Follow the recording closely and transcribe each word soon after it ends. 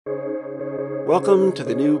Welcome to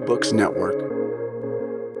the New Books Network.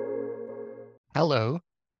 Hello,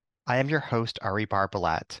 I am your host, Ari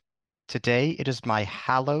Barbalat. Today, it is my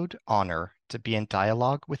hallowed honor to be in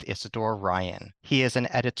dialogue with Isadore Ryan. He is an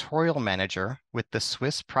editorial manager with the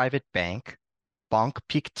Swiss private bank Banque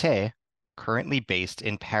Pictet, currently based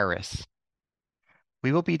in Paris.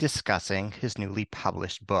 We will be discussing his newly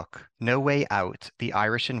published book, No Way Out: The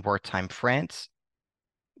Irish in Wartime France,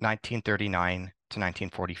 1939 to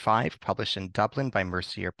 1945, published in Dublin by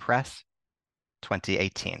Mercier Press,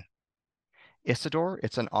 2018. Isadore,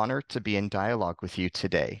 it's an honor to be in dialogue with you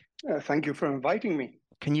today. Thank you for inviting me.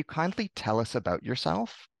 Can you kindly tell us about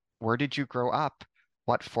yourself? Where did you grow up?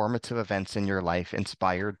 What formative events in your life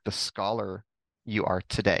inspired the scholar you are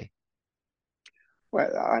today?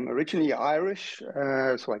 Well, I'm originally Irish,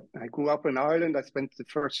 so I grew up in Ireland. I spent the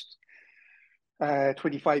first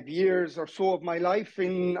 25 years or so of my life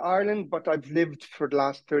in Ireland, but I've lived for the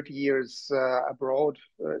last 30 years abroad,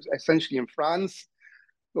 essentially in France,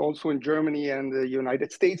 also in Germany and the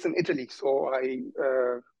United States and Italy. So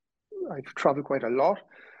I've traveled quite a lot.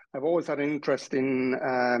 I've always had an interest in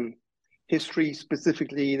history,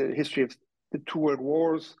 specifically the history of the two world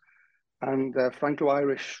wars and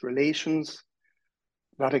Franco-Irish relations.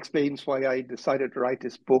 That explains why I decided to write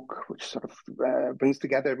this book, which sort of brings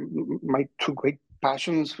together my two great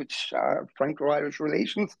passions, which are Franco-Irish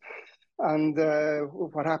relations and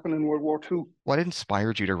what happened in World War II. What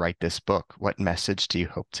inspired you to write this book? What message do you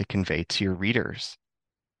hope to convey to your readers?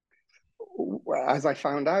 As I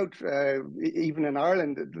found out, even in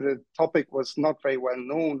Ireland, the topic was not very well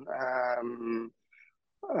known.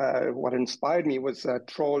 What inspired me was a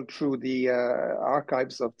trawl through the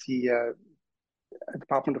archives of the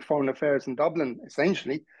Department of Foreign Affairs in Dublin,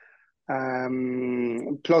 essentially,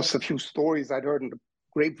 plus a few stories I'd heard in the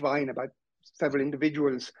grapevine about several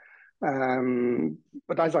individuals.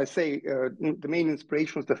 But as I say, the main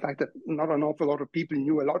inspiration was the fact that not an awful lot of people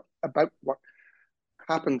knew a lot about what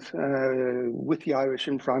happened with the Irish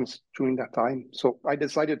in France during that time. So I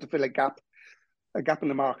decided to fill a gap in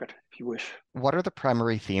the market, if you wish. What are the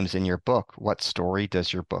primary themes in your book? What story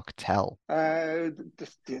does your book tell?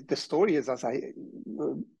 The story is, as I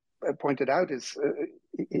pointed out, is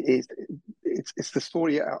it's the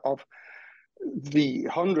story of the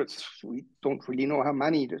hundreds. We don't really know how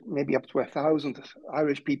many, maybe up to 1,000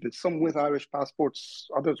 Irish people, some with Irish passports,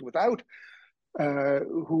 others without,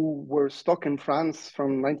 who were stuck in France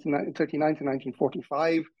from 1939 to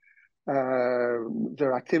 1945.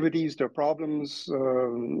 Their activities, their problems,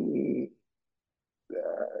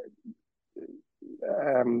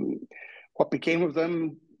 what became of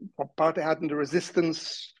them, what part they had in the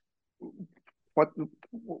resistance, what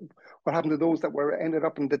happened to those that were ended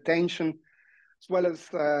up in detention, as well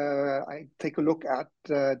as I take a look at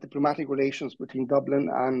diplomatic relations between Dublin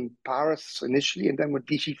and Paris initially, and then with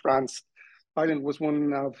Vichy France. Ireland was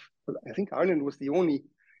I think Ireland was the only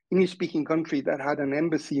English-speaking country that had an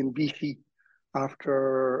embassy in Vichy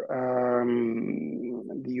after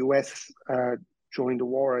the US joined the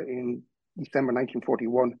war in December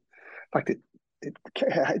 1941. In fact, it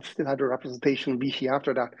still had a representation in Vichy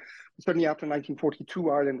after that. Certainly after 1942,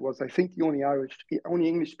 Ireland was, I think, the only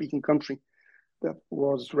English-speaking country that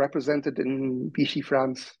was represented in Vichy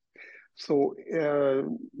France. So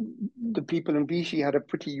the people in Vichy had a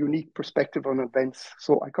pretty unique perspective on events.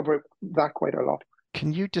 So I cover that quite a lot.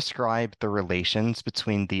 Can you describe the relations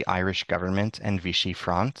between the Irish government and Vichy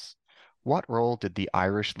France? What role did the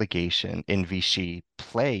Irish legation in Vichy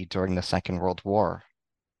play during the Second World War?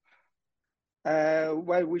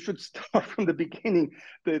 Well, we should start from the beginning.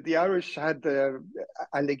 The Irish had a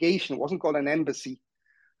legation. It wasn't called an embassy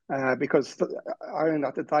because Ireland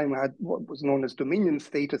at the time had what was known as Dominion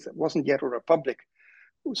status. It wasn't yet a republic.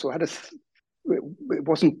 So it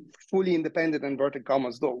wasn't fully independent, inverted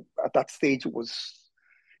commas, though at that stage it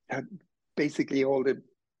had basically it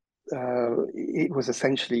was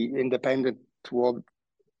essentially independent to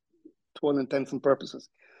all intents and purposes.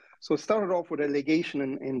 So it started off with a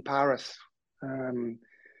legation in Paris. And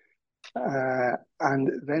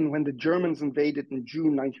then when the Germans invaded in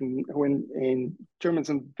Germans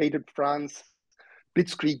invaded France,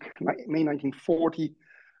 Blitzkrieg, May 1940,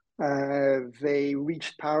 they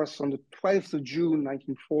reached Paris on the 12th of June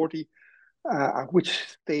 1940, at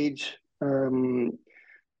which stage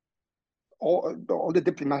all the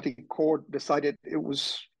diplomatic corps decided it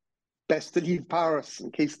was best to leave Paris in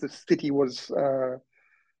case the city was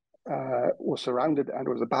surrounded and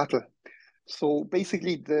there was a battle. So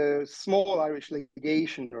basically, the small Irish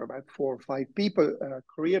legation, or about 4 or 5 people,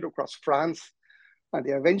 careered across France, and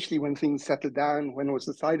they eventually, when things settled down, when it was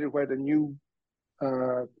decided where the new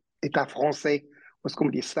État Français was going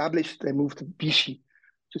to be established, they moved to Vichy,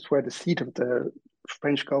 which is where the seat of the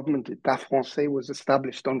French government, l'État français, was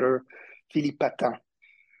established under Philippe Pétain.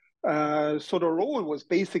 So the role was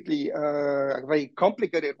basically a very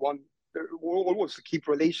complicated one. The role was to keep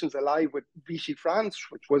relations alive with Vichy France,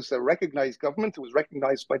 which was a recognized government. It was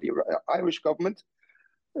recognized by the Irish government.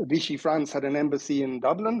 Vichy France had an embassy in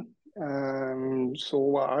Dublin.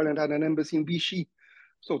 So Ireland had an embassy in Vichy.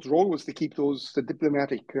 So its role was to keep the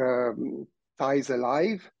diplomatic ties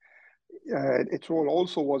alive. Its role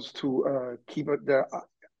also was to keep the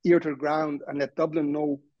ear to the ground and let Dublin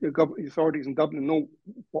know, the authorities in Dublin know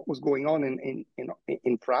what was going on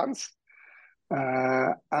in France.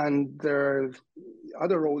 And the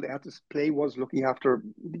other role they had to play was looking after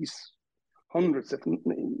these hundreds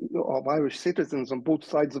of Irish citizens on both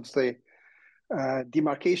sides of the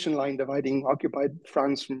demarcation line dividing occupied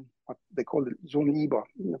France from what they called Zone Libre,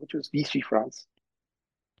 which was Vichy France.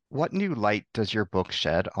 What new light does your book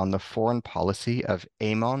shed on the foreign policy of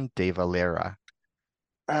Eamon de Valera?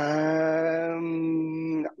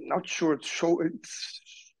 I'm not sure it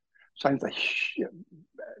sounds like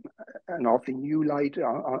an awfully new light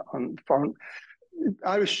on foreign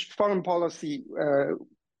Irish foreign policy.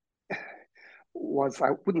 Was,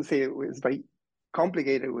 I wouldn't say it was very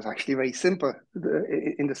complicated. It was actually very simple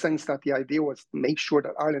in the sense that the idea was to make sure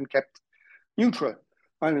that Ireland kept neutral.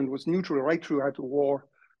 Ireland was neutral right throughout the war,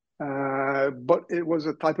 but it was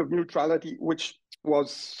a type of neutrality which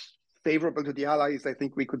was favorable to the Allies, I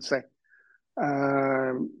think we could say.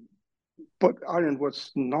 But Ireland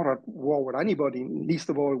was not at war with anybody, least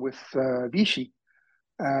of all with Vichy.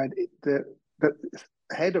 And the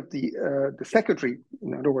head of the secretary,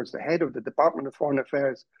 in other words, the head of the Department of Foreign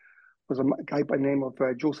Affairs, was a guy by the name of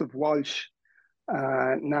Joseph Walsh.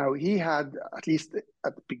 Now, he had, at least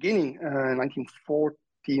at the beginning, 1940,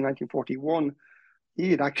 1941,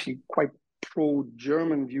 he had actually quite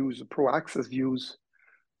pro-German views, pro-Axis views.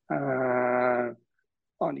 On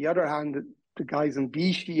the other hand, the guys in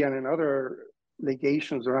Vichy and in other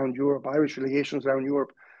legations around Europe, Irish legations around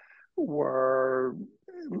Europe, were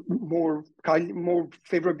more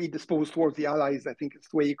favorably disposed towards the Allies, I think is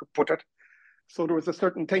the way you could put it. So there was a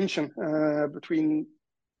certain tension between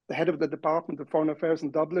the head of the Department of Foreign Affairs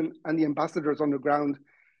in Dublin and the ambassadors on the ground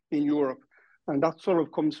in Europe. And that sort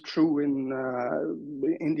of comes true in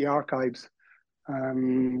the archives.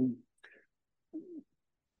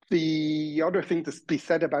 The other thing to be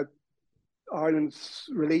said about Ireland's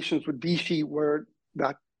relations with Vichy were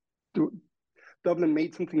that Dublin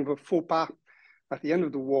made something of a faux pas at the end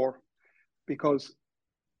of the war, because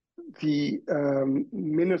the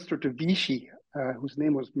minister to Vichy, whose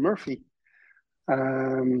name was Murphy,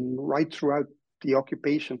 right throughout the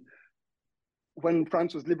occupation, when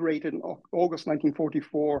France was liberated in August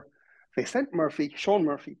 1944, they sent Sean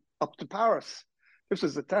Murphy, up to Paris. This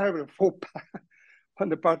was a terrible faux pas on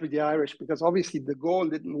the part of the Irish, because obviously de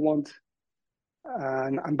Gaulle didn't want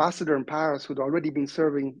an ambassador in Paris who'd already been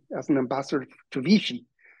serving as an ambassador to Vichy.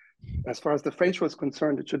 As far as the French was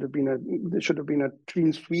concerned, there should have been a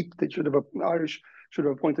clean sweep. Irish should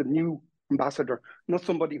have appointed a new ambassador, not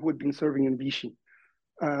somebody who had been serving in Vichy.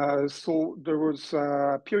 So there was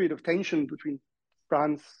a period of tension between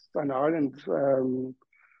France and Ireland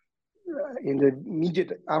in the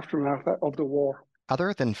immediate aftermath of the war.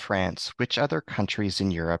 Other than France, which other countries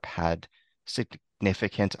in Europe had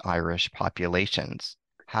significant Irish populations?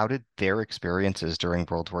 How did their experiences during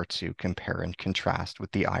World War II compare and contrast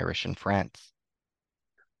with the Irish in France?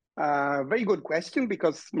 Very good question,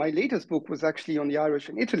 because my latest book was actually on the Irish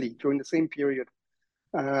in Italy during the same period.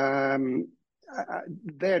 There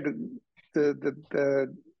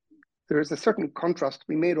is a certain contrast to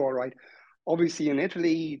be made, all right. Obviously, in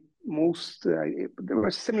Italy, there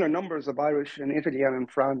were similar numbers of Irish in Italy and in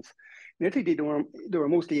France. In Italy, they were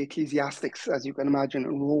mostly ecclesiastics, as you can imagine.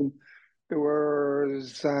 In Rome, there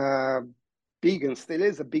was big, and still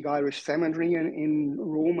is, a big Irish seminary in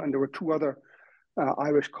Rome, and there were two other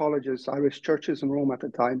Irish colleges, Irish churches in Rome at the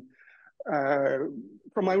time.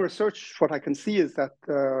 From my research, what I could see is that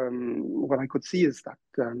there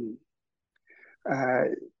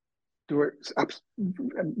was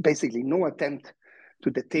basically no attempt to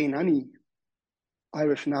detain any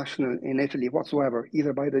Irish national in Italy whatsoever,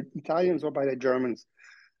 either by the Italians or by the Germans.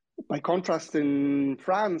 By contrast, in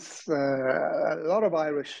France, a lot of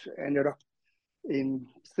Irish ended up in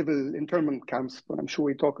civil internment camps, but I'm sure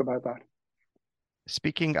we talk about that.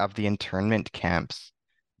 Speaking of the internment camps,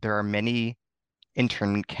 there are many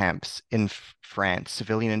internment camps in France,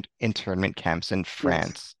 civilian internment camps in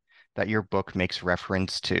France, that your book makes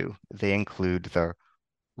reference to. They include the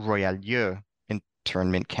Royalieu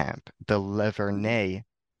internment camp, the Le Vernet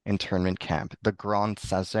internment camp, the Grand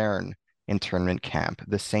Caserne internment camp,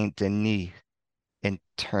 the Saint Denis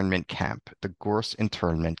internment camp, the Gurs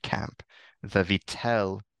internment camp, the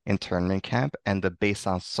Vittel internment camp, and the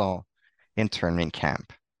Besançon internment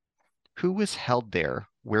camp. Who was held there?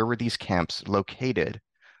 Where were these camps located?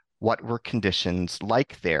 What were conditions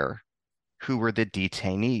like there? Who were the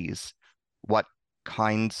detainees? What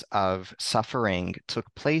kinds of suffering took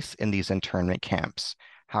place in these internment camps?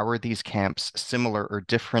 How are these camps similar or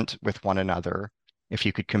different with one another, if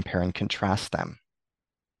you could compare and contrast them?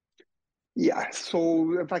 Yeah,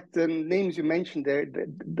 so in fact, the names you mentioned there,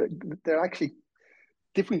 they're actually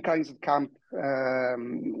different kinds of camp.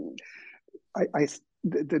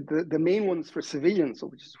 The main ones for civilians,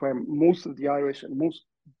 which is where most of the Irish and most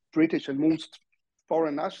British and most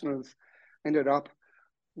foreign nationals ended up,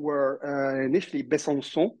 were initially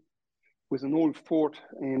Besançon, was an old fort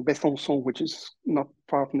in Besançon, which is not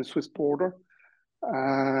far from the Swiss border,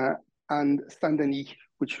 and Saint Denis,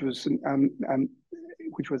 which was an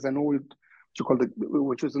old,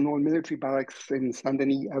 which was an old military barracks in Saint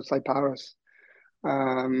Denis outside Paris.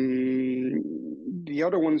 The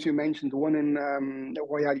other ones you mentioned, the one in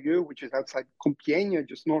Royalieu, which is outside Compiègne,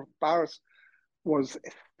 just north of Paris, was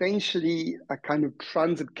essentially a kind of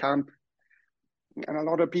transit camp. And a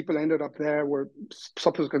lot of people ended up there, were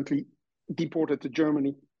subsequently deported to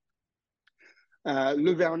Germany.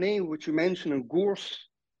 Le Vernet, which you mentioned, and Gurs,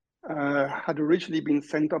 had originally been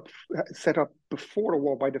set up before the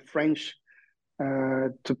war by the French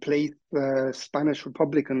to place Spanish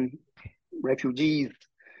Republican refugees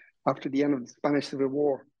after the end of the Spanish Civil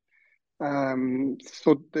War.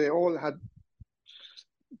 So they all had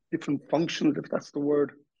different functions, if that's the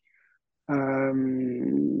word.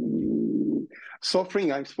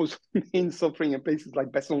 Suffering, I suppose, main suffering in places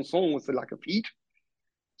like Besançon was the lack of heat.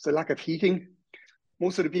 It's the lack of heating.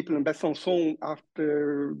 Most of the people in Besançon,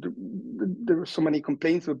 after there were so many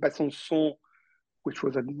complaints of Besançon, which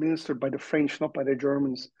was administered by the French, not by the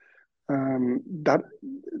Germans, that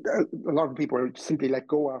a lot of people were simply let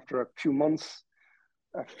go after a few months.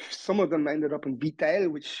 Some of them ended up in Vittel,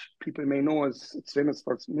 which people may know as it's famous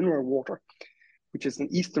for its mineral water, which is in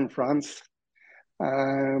eastern France.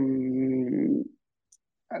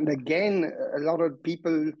 And again, a lot of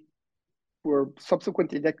people were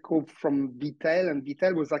subsequently let go from Vittel, and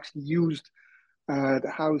Vittel was actually used to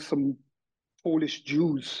house some Polish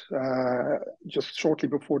Jews just shortly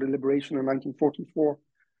before the liberation in 1944.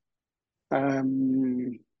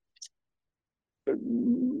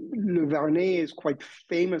 Le Vernet is quite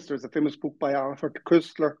famous. There's a famous book by Arthur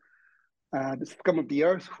Koestler, The Scum of the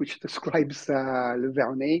Earth, which describes Le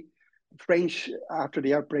Vernet. The French, after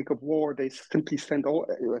the outbreak of war, they simply sent all,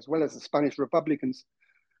 as well as the Spanish Republicans,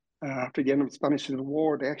 after the end of the Spanish Civil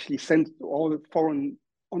War, they actually sent all the foreign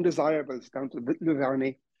undesirables down to Le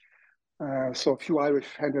Vernet. So a few Irish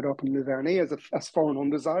ended up in Le Vernet as foreign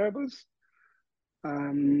undesirables.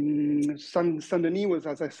 Saint Denis was,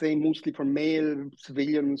 as I say, mostly for male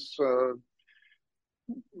civilians who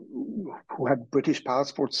had British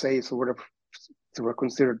passports, say, so they were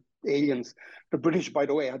considered aliens. The British, by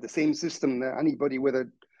the way, had the same system. Anybody with a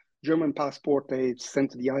German passport, they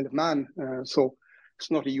sent to the Isle of Man. So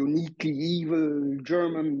it's not a uniquely evil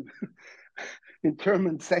German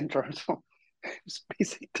internment center. So it's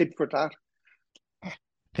basically tit for tat.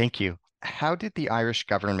 Thank you. How did the Irish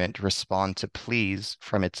government respond to pleas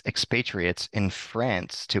from its expatriates in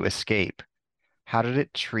France to escape? How did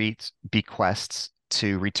it treat bequests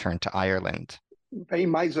to return to Ireland? Very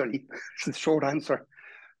miserly. It's the short answer.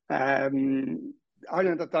 Ireland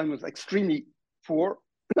at the time was extremely poor.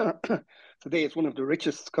 Today it's one of the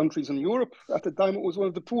richest countries in Europe. At the time it was one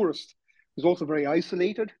of the poorest. It was also very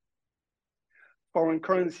isolated. Foreign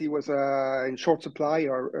currency was in short supply,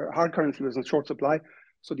 or hard currency was in short supply.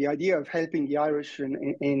 So the idea of helping the Irish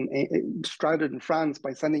in stranded in France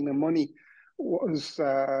by sending them money was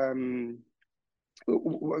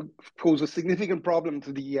posed a significant problem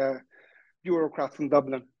to the bureaucrats in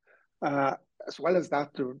Dublin. As well as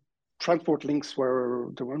that, the transport links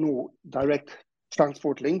there were no direct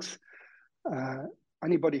transport links.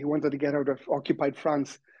 Anybody who wanted to get out of occupied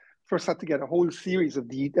France first had to get a whole series of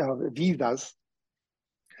visas.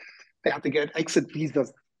 They had to get exit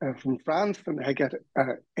visas from France, and they had to get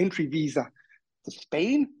an entry visa to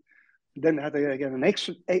Spain. Then they had to get an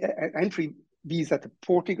entry visa to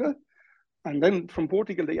Portugal. And then from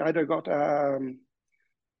Portugal, they either got a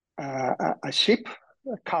ship,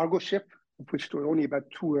 a cargo ship, of which there were only about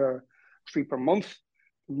 2 or 3 per month,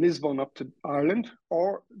 from Lisbon up to Ireland,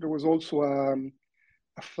 or there was also a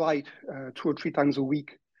flight 2 or 3 times a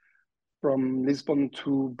week from Lisbon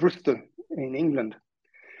to Bristol in England.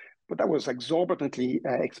 but that was exorbitantly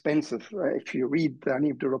expensive. If you read any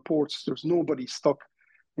of the reports, there's nobody stuck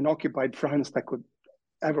in occupied France that could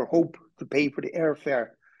ever hope to pay for the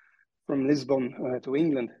airfare from Lisbon to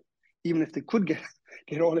England, even if they could get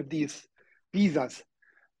all of these visas.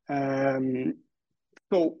 So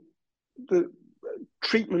the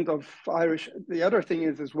treatment of Irish, the other thing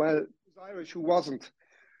is as well, Irish who wasn't.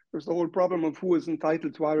 There's the whole problem of who was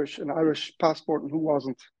entitled to an Irish passport and who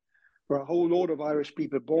wasn't. There are a whole load of Irish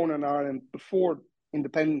people born in Ireland before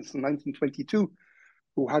independence in 1922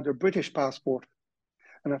 who had their British passport.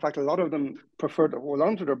 And in fact, a lot of them preferred to hold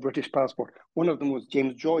on to their British passport. One of them was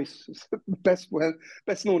James Joyce. Best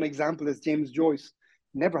known example is James Joyce.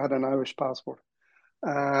 Never had an Irish passport.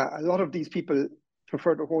 A lot of these people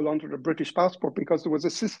preferred to hold on to their British passport because there was a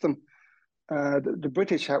system. The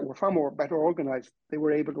British were far more better organized. They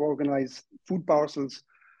were able to organize food parcels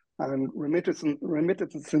and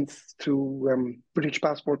remittances to British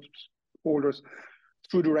passport holders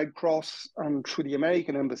through the Red Cross and through the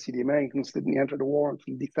American embassy. The Americans didn't enter the war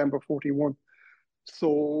until December 41.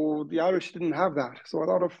 So the Irish didn't have that. So a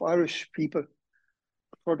lot of Irish people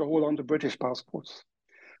preferred to hold on to British passports.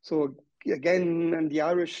 So again, and the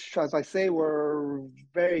Irish, as I say, were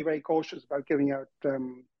very, very cautious about giving out,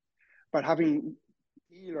 about having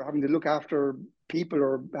to look after people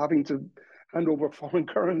or having to hand over foreign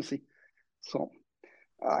currency. So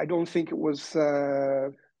I don't think it was,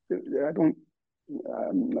 they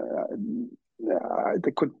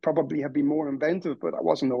could probably have been more inventive, but that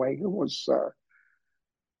wasn't the way.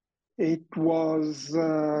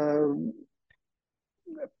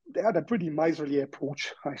 They had a pretty miserly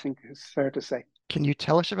approach, I think it's fair to say. Can you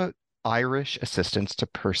tell us about Irish assistance to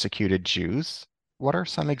persecuted Jews? What are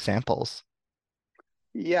some examples?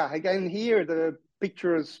 Yeah, again, here the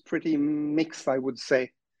picture is pretty mixed, I would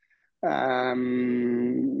say. Where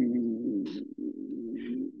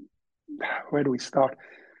do we start?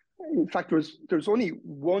 In fact, there's only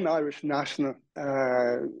one Irish national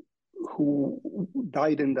who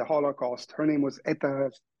died in the Holocaust. Her name was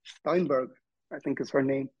Etta Steinberg, I think is her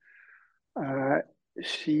name.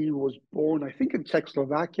 She was born, I think, in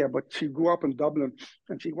Czechoslovakia, but she grew up in Dublin,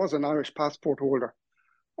 and she was an Irish passport holder.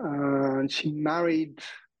 And she married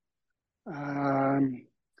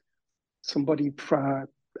somebody from a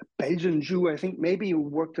Belgian Jew, I think, maybe who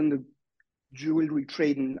worked in the jewelry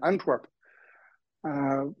trade in Antwerp.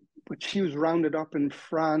 But she was rounded up in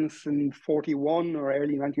France in 41 or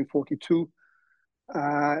early 1942.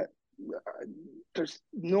 There's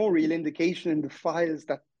no real indication in the files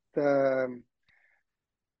that the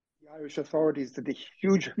Irish authorities did a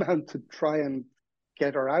huge amount to try and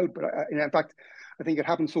get her out. But in fact, I think it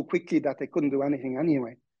happened so quickly that they couldn't do anything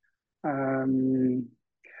anyway.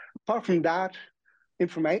 Apart from that,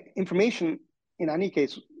 information in any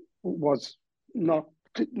case was not,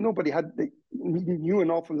 nobody knew an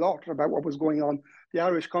awful lot about what was going on. The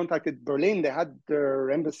Irish contacted Berlin. They had their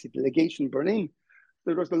embassy delegation in Berlin.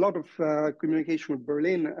 There was a lot of communication with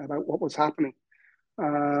Berlin about what was happening.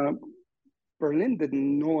 Berlin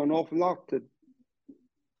didn't know an awful lot. The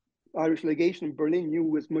Irish legation in Berlin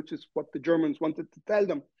knew as much as what the Germans wanted to tell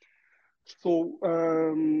them. So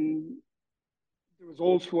there was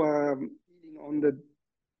also a feeling on the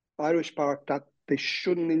Irish part that they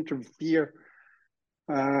shouldn't interfere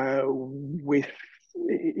in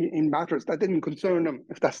matters that didn't concern them,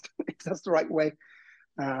 if that's the right way,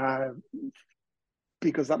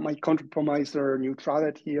 because that might compromise their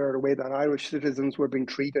neutrality or the way that Irish citizens were being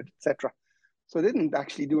treated, etc. So they didn't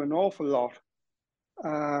actually do an awful lot.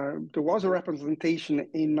 There was a representation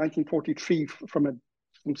in 1943 from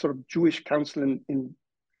some sort of Jewish council in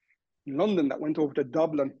London that went over to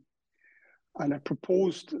Dublin, and it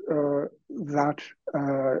proposed that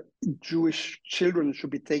Jewish children should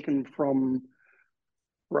be taken from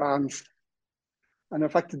France. And in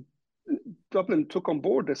fact, Dublin took on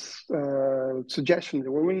board this suggestion. They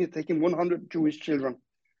were willing to take in 100 Jewish children.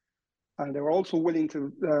 And they were also willing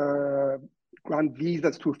to grant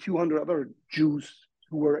visas to a few hundred other Jews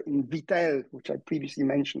who were in Vittel, which I previously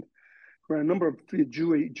mentioned. There were a number of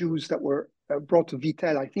Jews that were brought to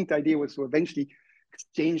Vittel. I think the idea was to eventually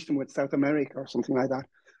exchange them with South America or something like that.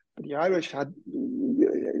 But the Irish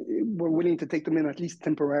were willing to take them in at least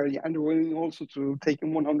temporarily, and they were willing also to take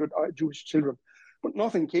in 100 Jewish children. But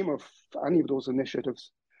nothing came of any of those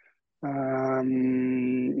initiatives.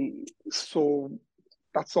 So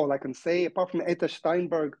that's all I can say. Apart from Etta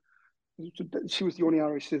Steinberg, she was the only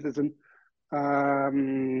Irish citizen.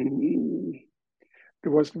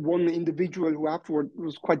 There was one individual who afterward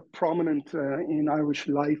was quite prominent in Irish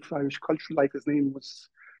life, Irish cultural life. His name was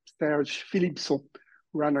Serge Philipson,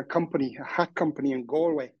 who ran a hat company in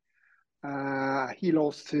Galway. He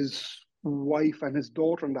lost his wife and his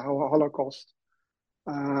daughter in the Holocaust.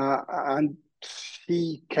 And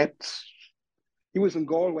he was in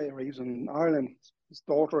Galway, or he was in Ireland. His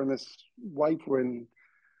daughter and his wife were in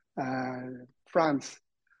France.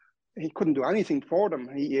 He couldn't do anything for them.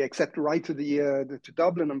 He except write to to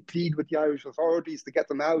Dublin and plead with the Irish authorities to get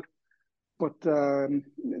them out. But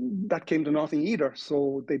that came to nothing either.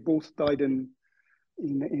 So they both died in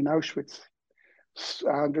Auschwitz.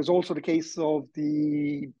 And there's also the case of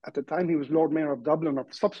at the time he was Lord Mayor of Dublin, or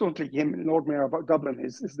subsequently him Lord Mayor of Dublin.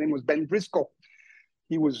 His name was Ben Briscoe.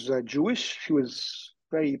 He was Jewish. He was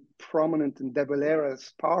very prominent in De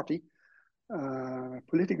Valera's party,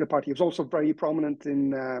 political party. He was also very prominent in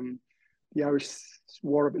the Irish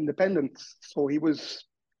War of Independence. So he was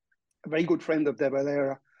a very good friend of De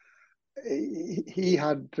Valera. He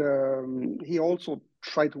also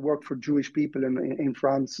tried to work for Jewish people in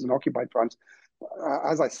France, in occupied France.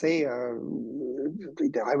 As I say,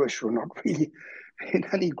 the Irish were not really in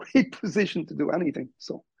any great position to do anything.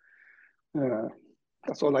 So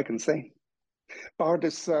that's all I can say. Bar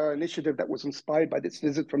this initiative that was inspired by this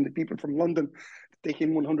visit from the people from London to take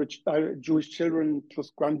in 100 Jewish children,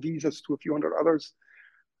 plus grant visas to a few hundred others.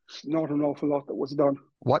 It's not an awful lot that was done.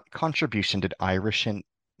 What contribution did Irishmen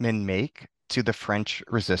make to the French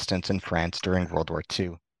resistance in France during World War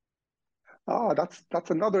II? That's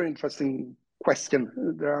another interesting question.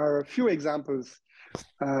 There are a few examples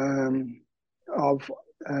of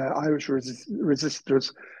Irish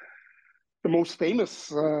resistors. The most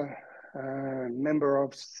famous member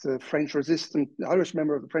of the French resistance, the Irish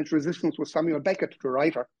member of the French resistance, was Samuel Beckett, the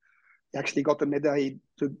writer. He actually got the Médaille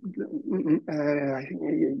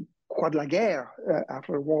Croix de la Guerre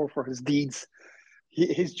after the war for his deeds.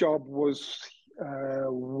 His job was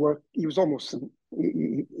work. He was almost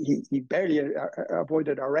he barely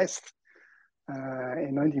avoided arrest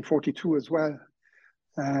in 1942 as well.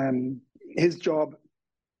 His job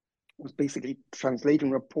was basically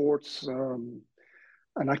translating reports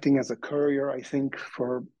and acting as a courier, I think,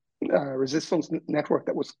 for a resistance network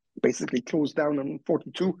that was basically closed down in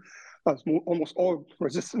 1942. As almost all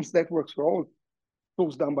resistance networks were all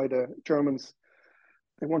closed down by the Germans.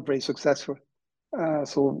 They weren't very successful.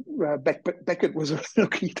 So Beckett was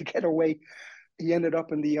lucky to get away. He ended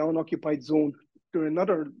up in the unoccupied zone. There was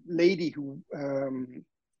another lady who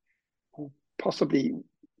possibly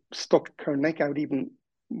stuck her neck out even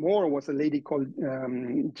more, was a lady called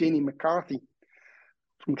Janie McCarthy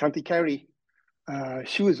from County Kerry.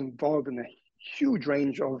 She was involved in a huge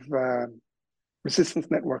range of resistance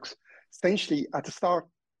networks. Essentially, at the start,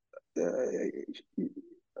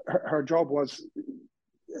 her job was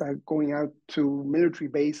going out to military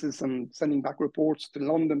bases and sending back reports to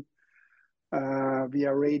London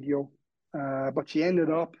via radio. But she ended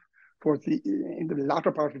up, in the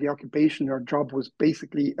latter part of the occupation, her job was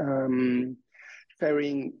basically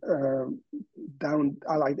ferrying down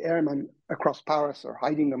Allied airmen across Paris or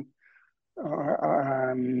hiding them.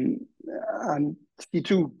 And she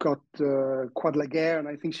too got Croix de la Guerre, and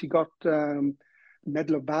I think she got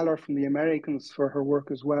Medal of Valor from the Americans for her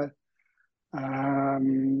work as well.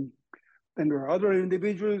 Then there are other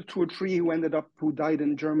individuals, 2 or 3, who died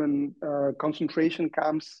in German concentration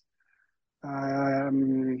camps.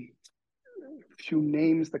 Few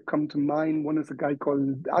names that come to mind. One is a guy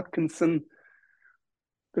called Atkinson.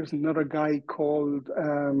 There's another guy called,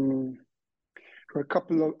 one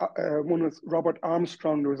was Robert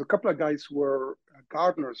Armstrong. There was a couple of guys who were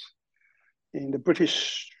gardeners in the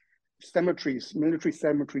British cemeteries, military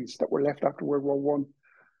cemeteries that were left after World War I.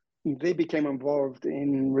 They became involved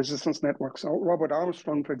in resistance networks. So Robert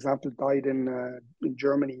Armstrong, for example, died in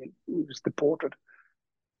Germany and he was deported.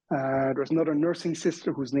 There's another nursing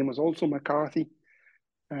sister whose name was also McCarthy.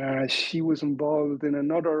 She was involved in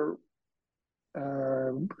another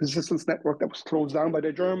resistance network that was closed down by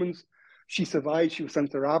the Germans. She survived. She was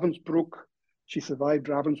sent to Ravensbrück. She survived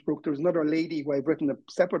Ravensbrück. There's another lady who I've written a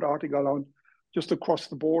separate article on just across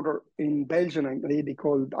the border in Belgium, a lady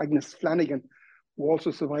called Agnes Flanagan, who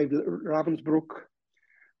also survived Ravensbrück.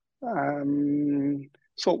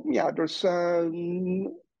 So yeah, there's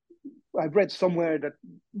I've read somewhere that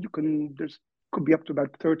could be up to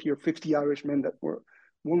about 30 or 50 Irishmen that were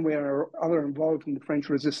one way or other involved in the French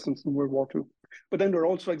resistance in World War II. But then there are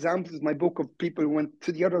also examples in my book of people who went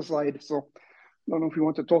to the other side. So I don't know if you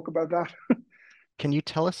want to talk about that. Can you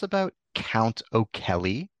tell us about Count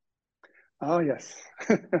O'Kelly? Oh, yes.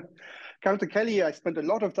 Count O'Kelly, I spent a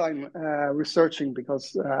lot of time researching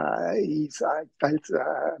because I felt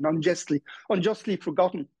an unjustly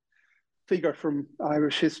forgotten figure from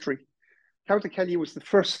Irish history. Count O'Kelly was the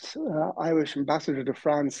first Irish ambassador to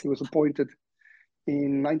France. He was appointed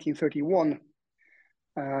in 1931.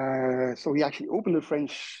 So he actually opened the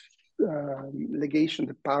French legation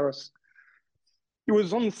to Paris. He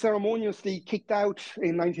was unceremoniously kicked out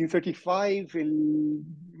in 1935 in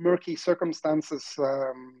murky circumstances.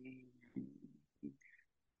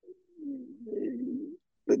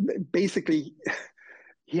 Basically,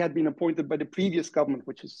 he had been appointed by the previous government,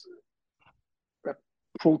 which is a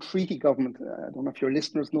pro-treaty government. I don't know if your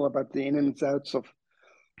listeners know about the ins and outs of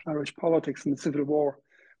Irish politics in the Civil War.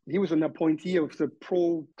 He was an appointee of the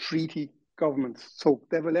pro-treaty government. So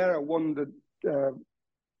De Valera won the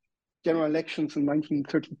general elections in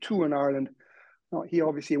 1932 in Ireland. He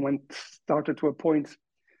obviously started to appoint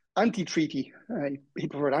anti-treaty. He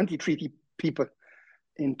preferred anti-treaty people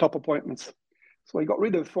in top appointments. So he got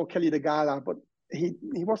rid of O'Kelly de Gala, but he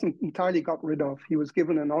wasn't entirely got rid of. He was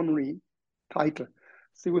given an honorary title.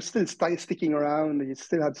 So he was still sticking around. He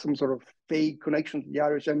still had some sort of vague connection to the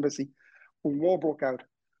Irish embassy when war broke out.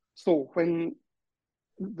 So when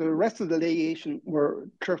the rest of the legation were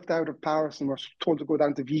turfed out of Paris and were told to go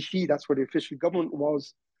down to Vichy, that's where the official government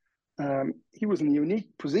was, he was in a unique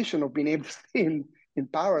position of being able to stay in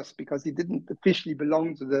Paris because he didn't officially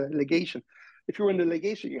belong to the legation. If you were in the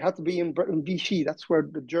legation, you had to be in Vichy. That's where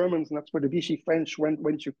the Germans and that's where the Vichy French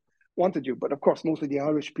wanted you. But of course, most of the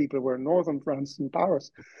Irish people were in northern France in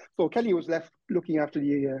Paris. So Kelly was left looking after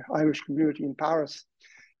the Irish community in Paris.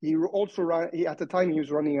 He also at the time he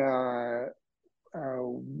was running a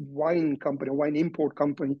wine company, a wine import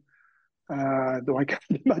company. Though I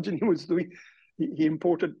can't imagine he was doing. He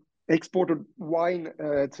exported wine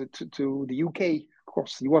to the UK. Of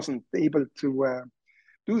course, he wasn't able to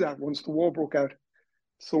do that once the war broke out.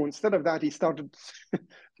 So instead of that, he started,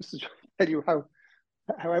 just to tell you how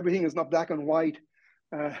everything is not black and white.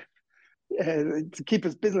 To keep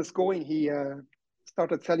his business going, he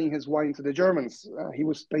started selling his wine to the Germans. He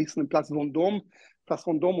was based in Place Vendôme. Place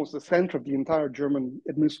Vendôme was the center of the entire German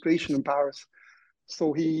administration in Paris.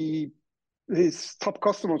 So his top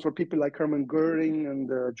customers were people like Hermann Goering and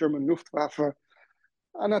the German Luftwaffe.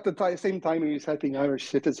 And at the same time, he was helping Irish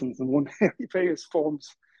citizens in various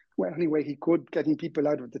forms, any way he could, getting people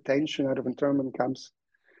out of detention, out of internment camps.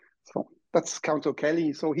 So that's Count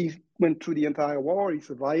O'Kelly. So he went through the entire war. He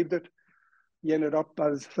survived it. He ended up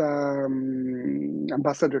as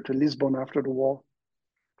ambassador to Lisbon after the war.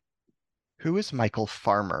 Who is Michael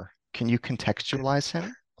Farmer? Can you contextualize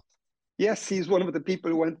him? Yes, he's one of the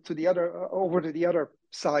people who went to over to the other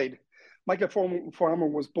side. Michael Farmer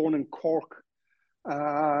was born in Cork.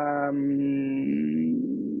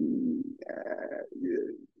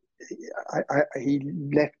 He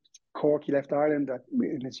left Cork, he left Ireland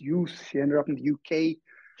in his youth. He ended up in the UK.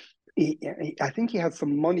 I think he had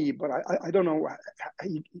some money, but I don't know.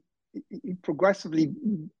 He progressively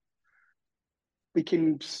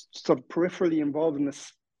became sort of peripherally involved in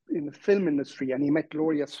the film industry, and he met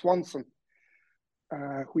Gloria Swanson,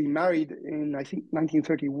 who he married in, I think,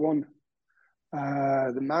 1931.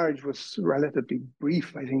 The marriage was relatively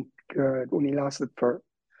brief. I think it only lasted for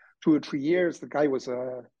 2 or 3 years. The guy was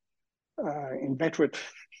a inveterate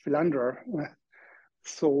philanderer.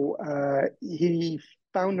 So he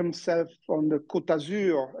found himself on the Côte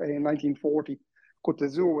d'Azur in 1940. Côte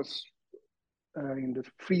d'Azur was in the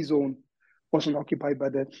free zone, wasn't occupied by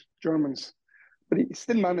the Germans. But he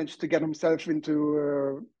still managed to get himself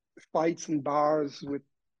into fights and bars with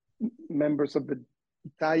members of the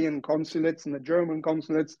Italian consulates and the German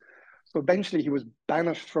consulates. So eventually he was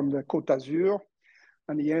banished from the Côte d'Azur,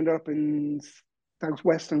 and he ended up in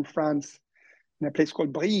southwestern France in a place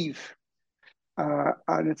called Brive.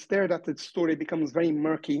 And it's there that the story becomes very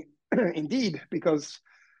murky indeed, because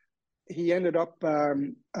he ended up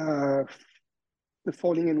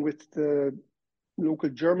falling in with the local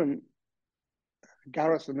German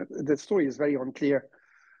garrison. The story is very unclear.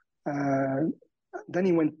 Then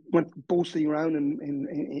he went boasting around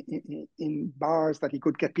in bars that he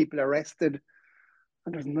could get people arrested.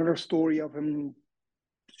 And there's another story of him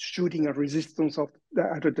shooting at resistance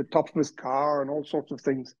out of the top of his car and all sorts of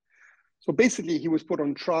things. So basically, he was put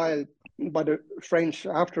on trial by the French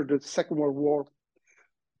after the Second World War.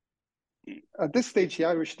 At this stage, the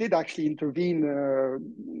Irish did actually intervene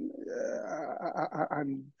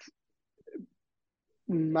and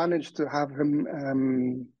managed to have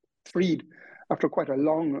him freed after quite a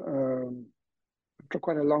long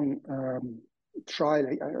trial.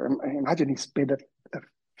 I imagine he spent a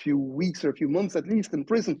few weeks or a few months at least in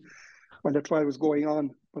prison while the trial was going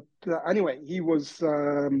on. But anyway, he was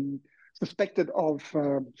suspected of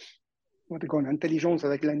what they call intelligence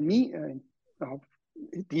avec l'ennemi,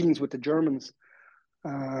 dealings with the Germans.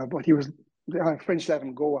 But the French let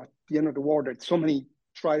him go at the end of the war. There so many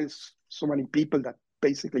trials so many people that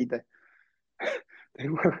basically they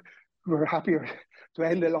were happier to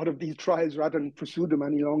end a lot of these trials rather than pursue them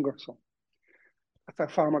any longer. So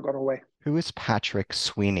that's how Pharma got away. Who is Patrick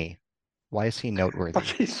Sweeney? Why is he noteworthy?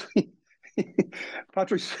 Patrick Sweeney,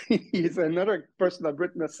 Patrick Sweeney is another person I've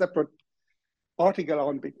written a separate article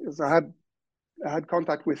on because I had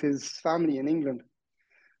contact with his family in England.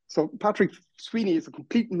 So Patrick Sweeney is a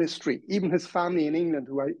complete mystery. Even his family in England,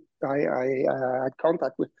 who I had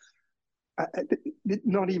contact with, I did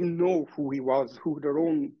not even know who he was, who their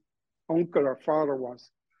own uncle or father was,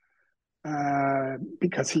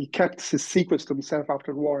 because he kept his secrets to himself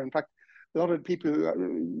after the war. In fact, a lot of people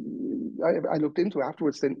I looked into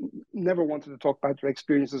afterwards, they never wanted to talk about their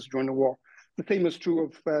experiences during the war. The same is true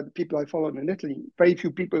of the people I followed in Italy. Very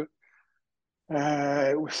few people.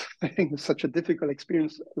 It was, I think, such a difficult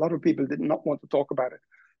experience. A lot of people did not want to talk about it.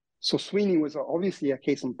 So Sweeney was obviously a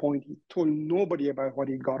case in point. He told nobody about what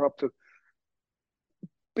he got up to.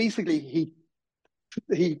 Basically, he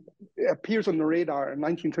appears on the radar in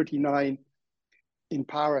 1939 in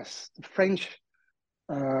Paris. The French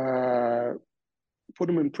put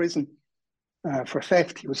him in prison for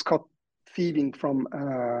theft. He was caught thieving from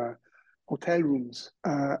hotel rooms.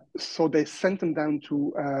 So they sent him down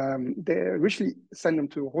to, they originally sent him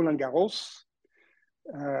to Roland Garros,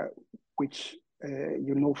 which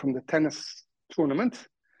you know from the tennis tournament.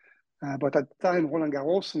 But at the time, Roland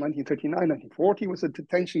Garros in 1939, 1940 was a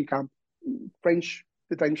detention camp, French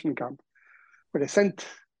detention camp, where they sent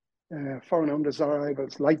foreign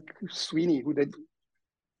undesirables like Sweeney,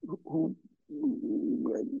 who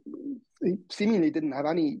seemingly didn't have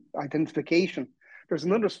any identification. There's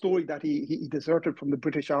another story that he deserted from the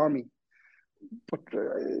British Army, but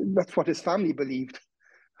that's what his family believed.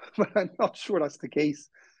 But I'm not sure that's the case.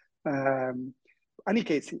 Any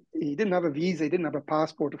case, he didn't have a visa, he didn't have a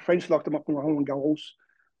passport. The French locked him up in Roland Garros,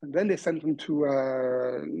 and then they sent him to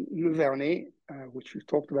Le Vernet, which we've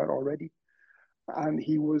talked about already. And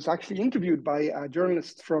he was actually interviewed by a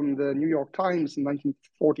journalist from the New York Times in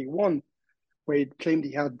 1941, where he claimed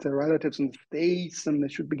he had relatives in the States and they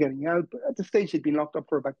should be getting out. But at the stage, he'd been locked up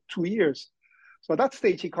for about 2 years. So at that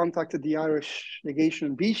stage, he contacted the Irish legation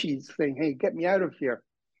in Vichy, saying, "Hey, get me out of here.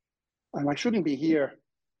 And I shouldn't be here.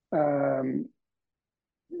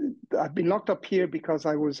 I've been locked up here because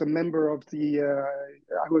I was a member of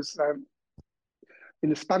I was in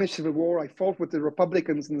the Spanish Civil War. I fought with the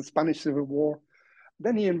Republicans in the Spanish Civil War."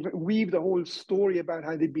 Then he weaved a whole story about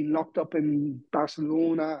how they'd been locked up in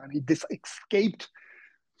Barcelona and he escaped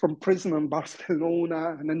from prison in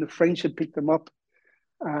Barcelona, and then the French had picked him up.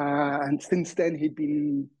 And since then, he'd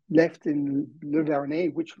been left in Le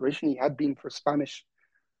Vernet, which originally had been for Spanish.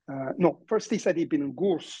 No, first he said he'd been in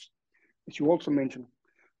Gours, which you also mentioned.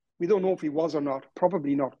 We don't know if he was or not.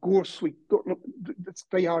 Probably not. Gours, we don't know. It's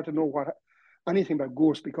very hard to know anything about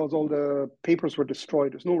Gours because all the papers were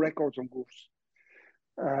destroyed. There's no records on Gours.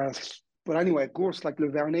 But anyway, Gours, like Le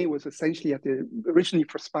Vernet, was essentially originally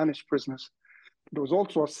for Spanish prisoners. There was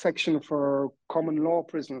also a section for common law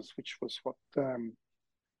prisoners, which was what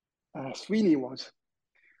Sweeney was.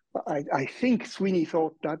 I think Sweeney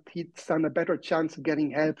thought that he'd stand a better chance of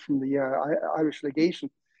getting help from the Irish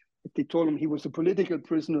legation if they told him he was a political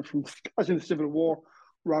prisoner from the Civil War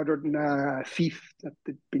rather than a thief that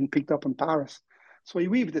had been picked up in Paris. So he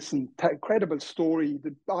weaved this incredible story.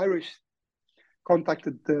 The Irish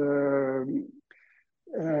contacted the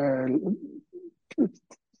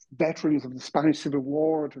veterans of the Spanish Civil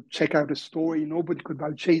War to check out his story. Nobody could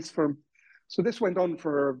vouchsafe for him. So this went on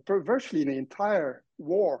for virtually the entire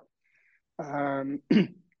war.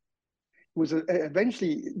 Was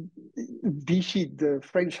eventually Vichy, the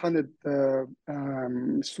French handed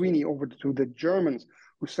Sweeney over to the Germans,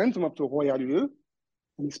 who sent him up to Royalieu,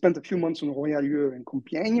 and he spent a few months in Royalieu in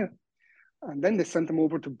Compiègne, and then they sent him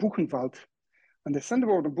over to Buchenwald, and they sent him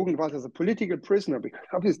over to Buchenwald as a political prisoner because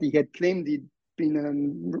obviously he had claimed he'd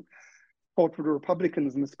been fought with the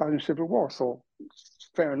Republicans in the Spanish Civil War, so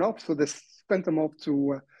fair enough. So they sent him up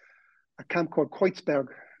to a camp called Kreuzberg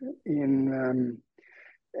in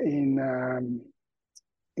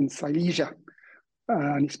Silesia,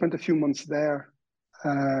 and he spent a few months there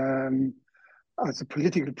as a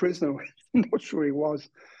political prisoner. I'm not sure he was,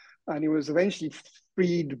 and he was eventually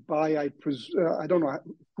freed by I don't know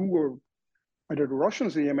who were, either the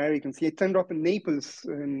Russians or the Americans. He had turned up in Naples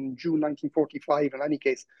in June 1945. In any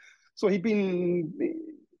case, so he'd been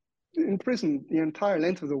in prison the entire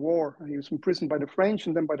length of the war. He was imprisoned by the French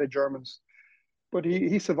and then by the Germans. But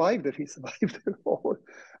he survived it. He survived it all.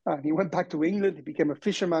 And he went back to England. He became a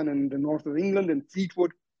fisherman in the north of England, in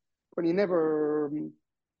Fleetwood. But he never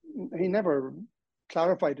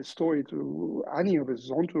clarify the story to any of his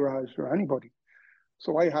entourage or anybody.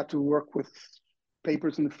 So I had to work with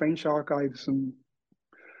papers in the French archives and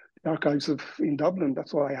the archives in Dublin.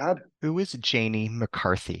 That's all I had. Who is Janie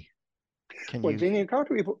McCarthy? Can Well, you Janie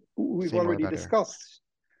Carter, we've say more already about her? discussed.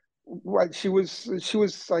 Well, she was.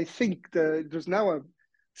 I think there's now a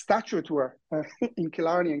statue to her in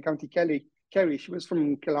Killarney in County Kerry. She was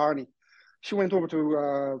from Killarney. She went over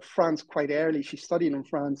to France quite early. She studied in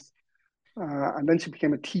France, and then she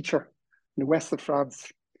became a teacher in the west of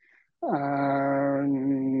France.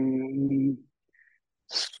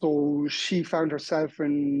 So she found herself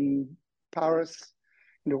in Paris,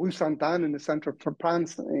 in the Rue Sainte-Anne, in the center of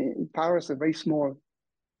France, in Paris, a very small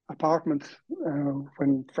apartment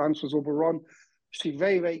when France was overrun. She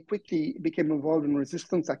very, very quickly became involved in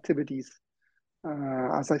resistance activities.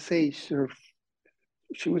 As I say,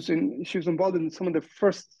 she was involved in some of the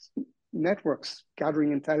first networks,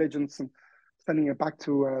 gathering intelligence and sending it back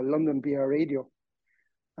to London via radio.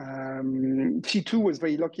 She too was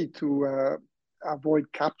very lucky to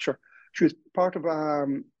avoid capture. She was part of a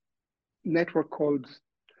network called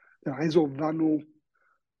the Réseau Vano,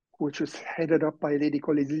 which was headed up by a lady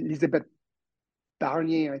called Elisabeth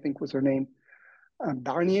Barnier, I think was her name.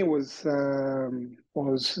 Barnier was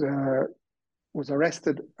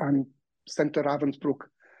arrested and sent to Ravensbrück.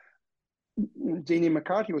 Janie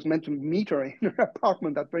McCarthy was meant to meet her in her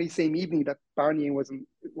apartment that very same evening that Barnier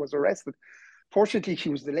was arrested. Fortunately, she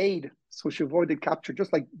was delayed, so she avoided capture,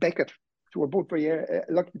 just like Beckett. They were both very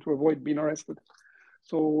lucky to avoid being arrested.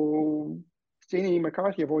 So Janie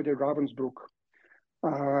McCarthy avoided Ravensbrück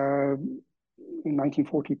in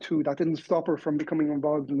 1942. That didn't stop her from becoming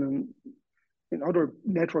involved in other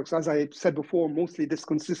networks. As I said before, mostly this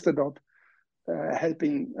consisted of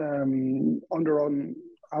helping underrun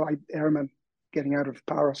Allied airmen getting out of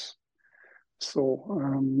Paris. So,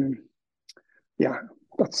 yeah,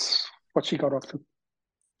 that's what she got up to.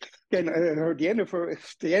 Again,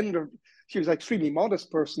 she was an extremely modest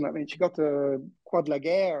person. I mean, she got the Croix de la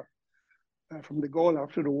Guerre from the Gaulle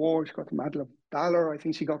after the war. She got the Medal of Valor. I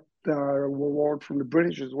think she got the award from the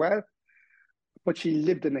British as well. But she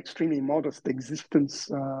lived an extremely modest existence.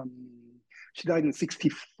 She died in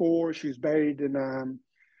 '64. She was buried in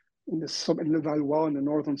Le Valois, in the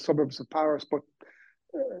northern suburbs of Paris. But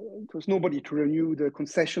there was nobody to renew the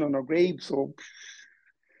concession on her grave, so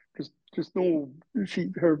there's no.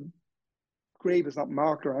 Her grave is not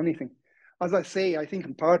marked or anything. As I say, I think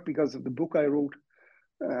in part because of the book I wrote,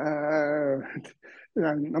 a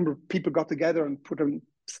number of people got together and put a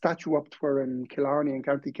statue up to her in Killarney and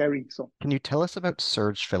County Kerry. So, Can you tell us about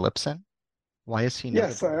Serge Philipson? Why is he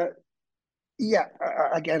yes, notable? yeah.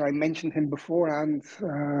 Again, I mentioned him before, and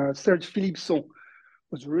Serge Philipson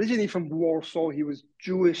was originally from Warsaw. He was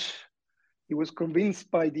Jewish. He was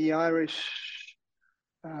convinced by the Irish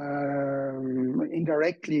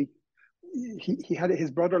indirectly. He had his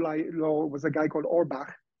brother-in-law was a guy called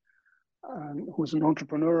Orbach, who was an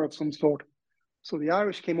entrepreneur of some sort. So the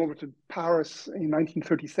Irish came over to Paris in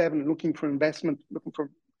 1937 looking for investment, looking for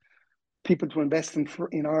people to invest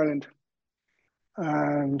in Ireland.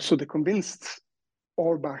 So they convinced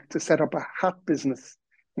Orbach to set up a hat business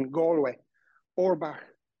in Galway. Orbach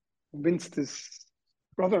convinced his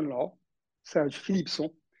brother-in-law, Serge Philipson,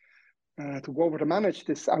 to go over to manage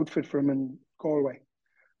this outfit for him in Galway.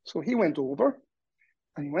 So he went over,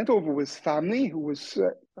 and he went over with his family, who was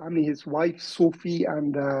his wife, Sophie,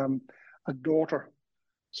 and a daughter.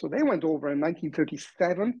 So they went over in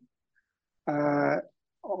 1937.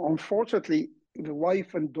 Unfortunately, the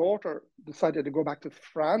wife and daughter decided to go back to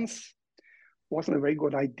France. Wasn't a very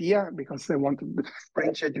good idea because they wanted the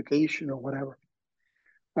French education or whatever.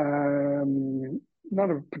 Not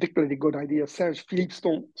a particularly good idea. Serge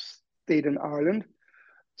Philipson stayed in Ireland.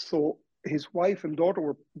 So his wife and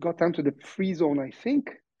daughter got down to the free zone, I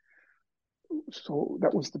think. So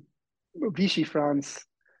that was the Vichy France.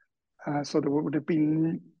 So they would have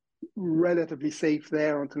been relatively safe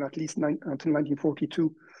there until at least until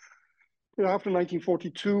 1942. But after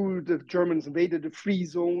 1942, the Germans invaded the free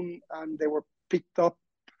zone and they were picked up,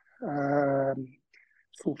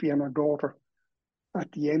 Sophie and her daughter,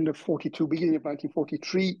 at the end of 42, beginning of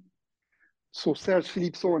 1943. So Serge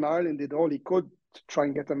Philipson in Ireland did all he could to try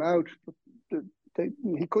and get them out, but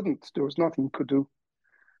he couldn't. There was nothing he could do.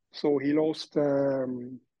 So he lost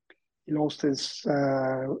his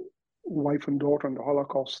wife and daughter in the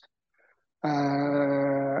Holocaust.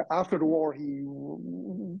 After the war, he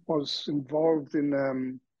was involved in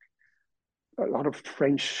a lot of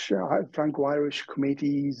French, Franco-Irish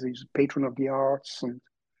committees. He's a patron of the arts, and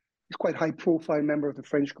he's quite a high-profile member of the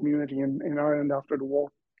French community in Ireland after the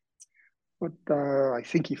war. But I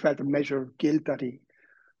think he felt a measure of guilt that he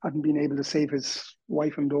hadn't been able to save his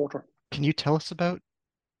wife and daughter. Can you tell us about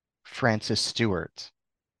Francis Stewart?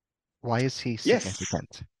 Why is he Yes,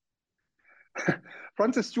 significant?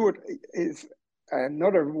 Francis Stewart is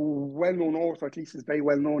another well-known author, at least is very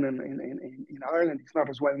well known in Ireland. He's not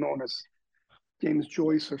as well known as James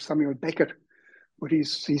Joyce or Samuel Beckett, but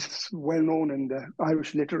he's well known in the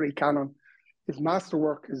Irish literary canon. His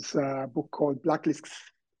masterwork is a book called Blacklist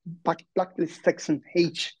Section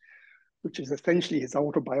H, which is essentially his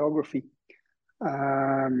autobiography.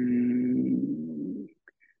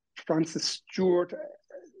 Francis Stewart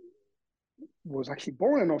was actually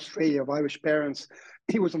born in Australia of Irish parents.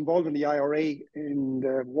 He was involved in the IRA in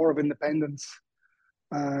the War of Independence,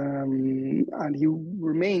 and he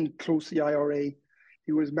remained close to the IRA.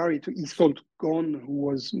 He was married to Isadore, who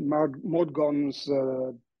was Maud Gunn's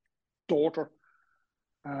daughter.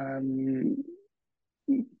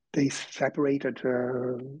 They separated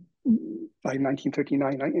by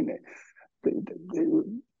 1939. They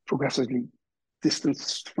progressively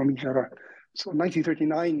distanced from each other. So in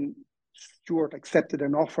 1939, Stewart accepted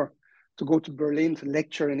an offer to go to Berlin to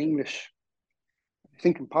lecture in English. I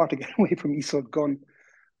think in part to get away from Isadore Gunn.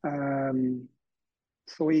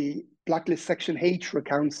 So Blacklist Section H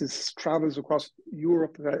recounts his travels across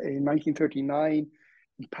Europe in 1939,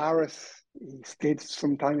 in Paris. He stayed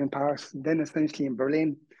some time in Paris, and then essentially in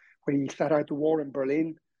Berlin, where he sat out the war in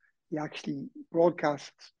Berlin. He actually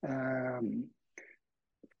broadcast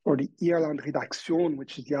for the Irland Redaktion,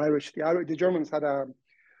 which is the Irish. The Germans had a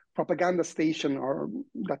propaganda station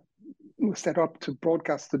that was set up to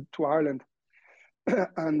broadcast to Ireland.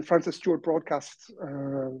 And Francis Stewart broadcast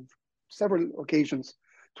several occasions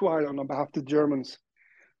to Ireland on behalf of the Germans.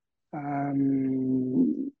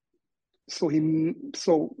 So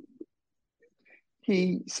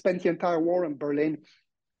he spent the entire war in Berlin.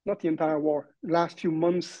 Not the entire war. The last few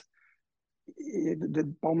months, the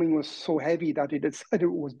bombing was so heavy that he decided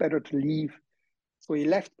it was better to leave. So he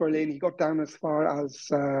left Berlin. He got down as far as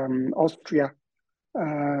Austria,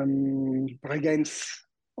 Bregenz,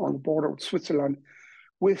 on the border with Switzerland,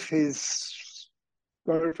 with his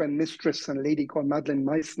girlfriend, mistress, and a lady called Madeleine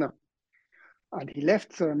Meissner. And he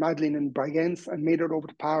left Madeleine in Bregenz and made it over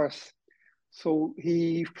to Paris. So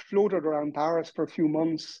he floated around Paris for a few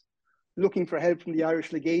months, looking for help from the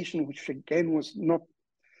Irish legation, which again was not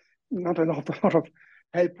an awful lot of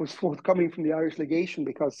help was forthcoming from the Irish legation,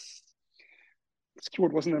 because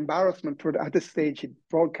Stewart was an embarrassment at this stage. He'd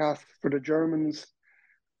broadcast for the Germans.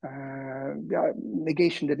 The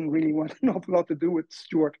legation didn't really want an awful lot to do with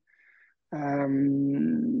Stewart. But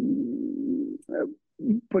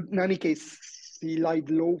in any case, he lied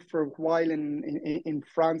low for a while in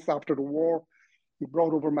France after the war. He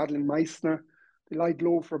brought over Madeleine Meissner. They lied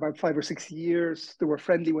low for about 5 or 6 years. They were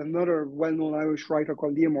friendly with another well-known Irish writer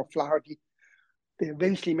called Liam O'Flaherty. They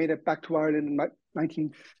eventually made it back to Ireland in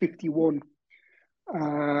 1951.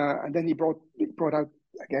 And then he brought out,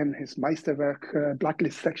 again, his Meisterwerk,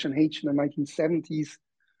 Blacklist Section H, in the 1970s.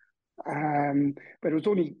 But it was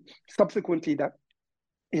only subsequently that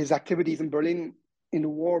his activities in Berlin in the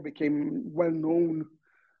war became well known,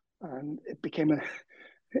 and it became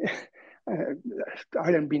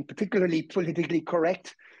Ireland being particularly politically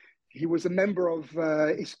correct. He was a member of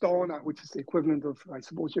Isadore, which is the equivalent of, I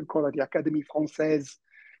suppose you'd call it, the Académie Française.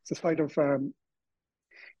 It's a sort of a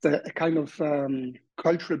kind of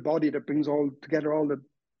cultural body that brings all together all the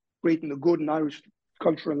great and the good in Irish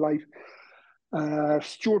cultural life.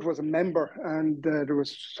 Stewart was a member, and there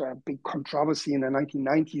was a big controversy in the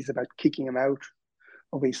 1990s about kicking him out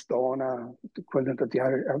of Isadore, the equivalent of the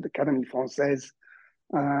Académie Française.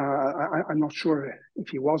 I'm not sure if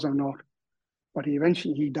he was or not, but he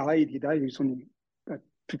died. He was only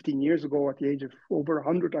 15 years ago at the age of over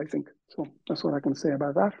 100, I think. So that's what I can say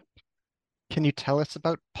about that. Can you tell us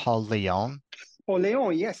about Paul Léon? Paul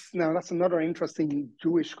Léon, yes. Now, that's another interesting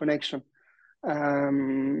Jewish connection.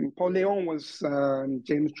 Paul Léon was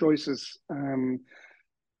James Joyce's,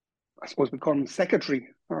 I suppose we call him secretary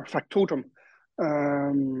or factotum.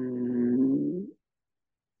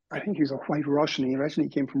 I think he's a white Russian. He originally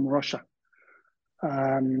came from Russia.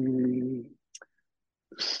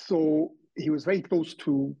 So he was very close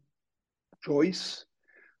to Joyce.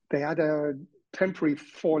 They had a temporary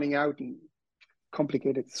falling out, and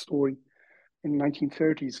complicated story, in the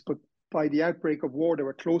 1930s. But by the outbreak of war, they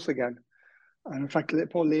were close again. And in fact,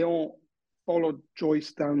 Paul Léon followed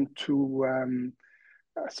Joyce down to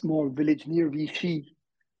a small village near Vichy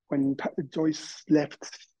when Joyce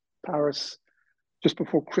left Paris just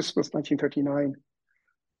before Christmas 1939.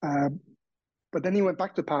 But then he went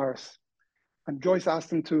back to Paris, and Joyce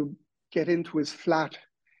asked him to get into his flat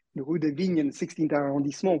the Rue de Vigne in the 16th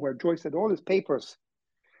arrondissement, where Joyce had all his papers.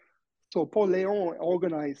 So Paul Léon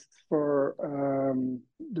organized for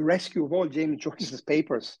the rescue of all James Joyce's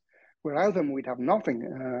papers. Without them, we'd have nothing.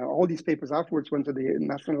 All these papers afterwards went to the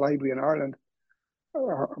National Library in Ireland,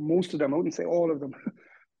 or most of them, I wouldn't say all of them.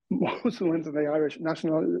 Most went to the Irish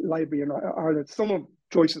National Library in Ireland. Some of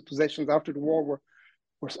Joyce's possessions after the war were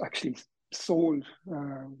actually sold,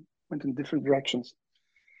 went in different directions.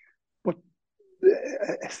 But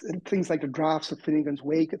things like the drafts of Finnegan's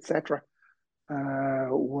Wake, etc.,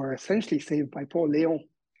 were essentially saved by Paul Léon,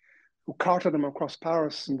 who carted them across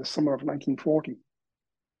Paris in the summer of 1940.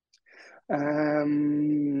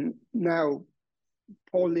 Now,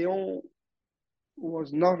 Paul Léon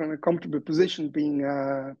was not in a comfortable position being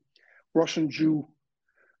a Russian Jew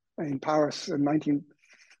in Paris in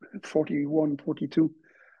 1941-42,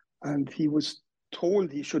 and he was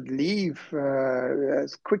told he should leave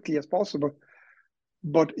as quickly as possible.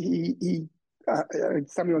 But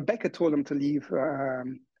Samuel Beckett told him to leave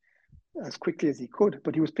as quickly as he could.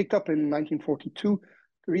 But he was picked up in 1942.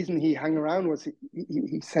 The reason he hung around was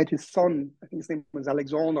he said his son, I think his name was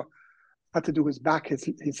Alexander, had to do his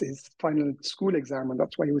final school exam, and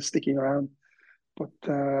that's why he was sticking around. But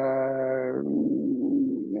in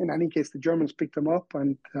any case, the Germans picked him up,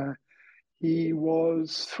 and he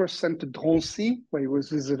was first sent to Drancy, where he was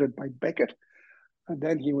visited by Beckett, and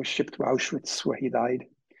then he was shipped to Auschwitz, where he died.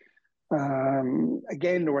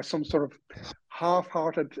 Again, there were some sort of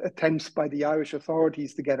half-hearted attempts by the Irish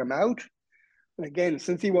authorities to get him out. And again,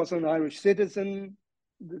 since he was an Irish citizen,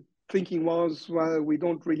 the thinking was, well, we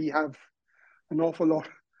don't really have an awful lot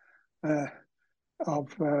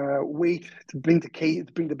of weight to bring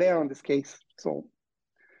to bear on this case. So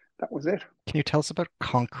that was it. Can you tell us about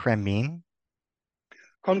Con Cremin?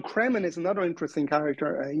 Con Cremin is another interesting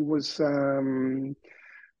character. He was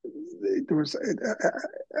there was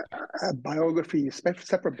a biography, a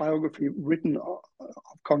separate biography written of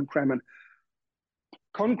Con Cremin.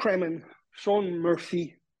 Con Cremin, Sean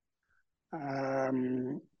Murphy,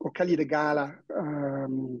 O'Kelly de Gala,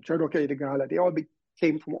 Gerard O'Kelly de Gala, they all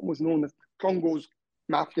came from what was known as Clongowes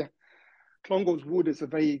Mafia. Clongowes Wood is a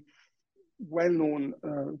very well-known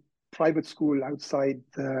private school outside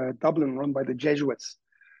Dublin, run by the Jesuits.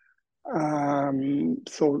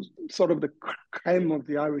 So sort of the creme of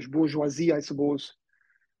the Irish bourgeoisie, I suppose,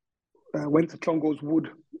 went to Clongowes Wood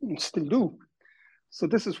and still do. So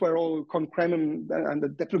this is where all Con Cremin and the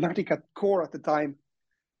diplomatic corps at the time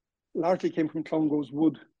largely came from Clongowes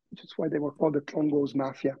Wood, which is why they were called the Clongowes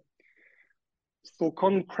Mafia. So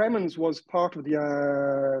Con Cremin's was part of the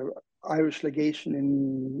Irish legation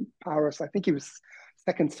in Paris. I think he was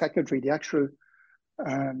second secretary. The actual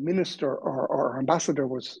minister or ambassador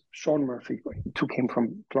was Sean Murphy. He too came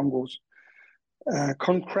from Clongowes.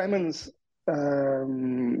 Con Cremin's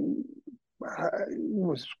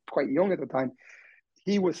was quite young at the time.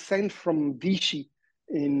 He was sent from Vichy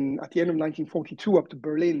at the end of 1942 up to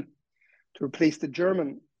Berlin to replace the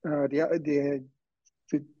German, the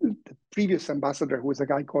previous ambassador, who was a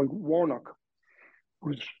guy called Warnock,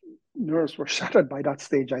 whose nerves were shattered by that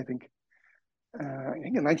stage, I think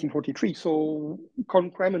in 1943. So Con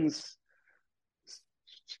Cremin's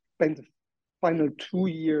spent the final 2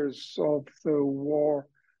 years of the war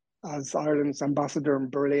as Ireland's ambassador in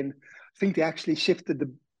Berlin. I think they actually shifted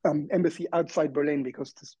the embassy outside Berlin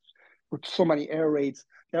because there were so many air raids.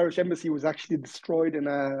 The Irish embassy was actually destroyed in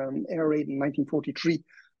an air raid in 1943.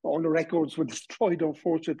 All the records were destroyed,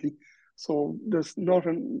 unfortunately. So there's not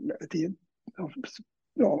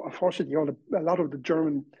unfortunately, a lot of the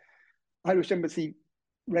German Irish embassy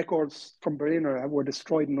records from Berlin were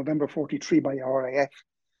destroyed in November 43 by RAF.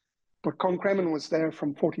 But Con Cremin was there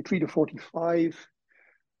from 43 to 45.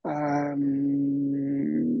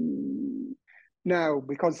 Now,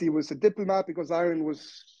 because he was a diplomat, because Ireland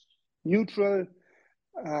was neutral,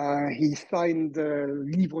 he signed the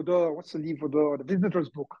Livre d'Or. What's the Livre d'Or? The visitor's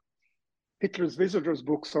book. Hitler's visitors'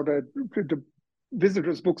 books, or the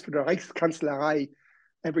visitors' books for the Reichskanzlerei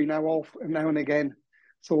every now and again.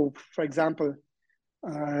 So, for example,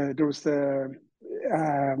 there was the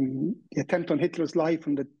attempt on Hitler's life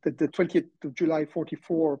on the 20th of July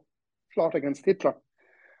 44 plot against Hitler.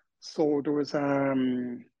 So there was a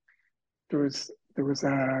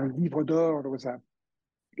Livre d'Or, there was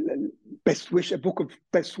a book of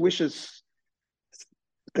best wishes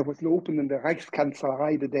that was opened in the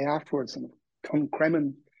Reichskanzlerei the day afterwards, and Con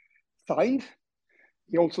Cremin signed.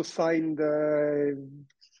 He also signed,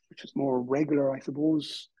 which is more regular, I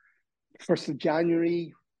suppose, 1st of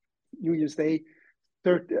January, New Year's Day,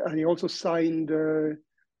 and he also signed the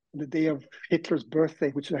day of Hitler's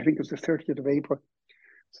birthday, which I think was the 30th of April.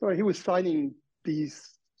 So he was signing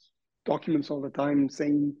these documents all the time,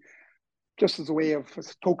 saying, just as a way of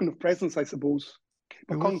as a token of presence, I suppose.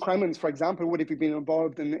 But Con Cremens, for example, would have been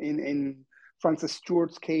involved in Francis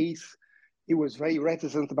Stewart's case. He was very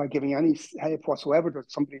reticent about giving any help whatsoever to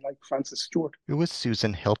somebody like Francis Stewart. Who was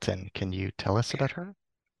Susan Hilton? Can you tell us about her?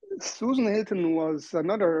 Susan Hilton was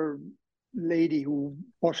another lady who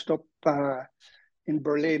washed up in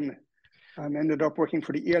Berlin and ended up working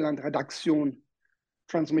for the Irland Redaktion,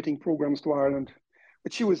 transmitting programs to Ireland.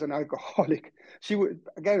 But she was an alcoholic. She was,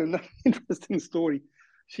 again, another interesting story.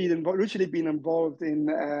 She'd originally been involved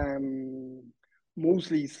in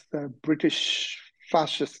Mosley's British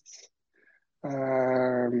fascists,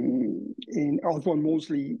 in Oswald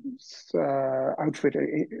Mosley's outfit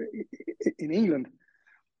in England.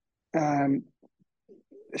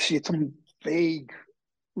 She had some vague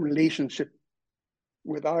relationship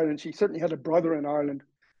with Ireland. She certainly had a brother in Ireland.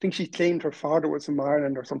 I think she claimed her father was from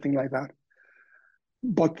Ireland or something like that.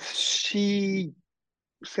 But she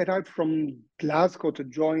set out from Glasgow to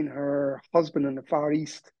join her husband in the Far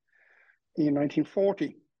East in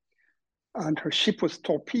 1940. And her ship was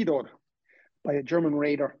torpedoed by a German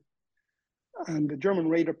raider. And the German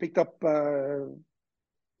raider picked up the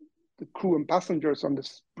crew and passengers on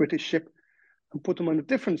this British ship and put them on a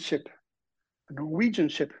different ship, a Norwegian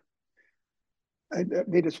ship, and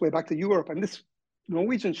made its way back to Europe. And this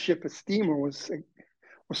Norwegian ship, a steamer, was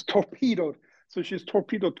torpedoed. So she was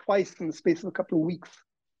torpedoed twice in the space of a couple of weeks.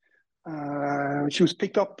 She was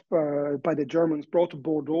picked up by the Germans, brought to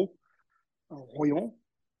Bordeaux, Royan,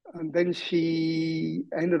 and then she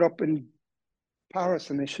ended up in Paris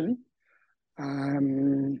initially,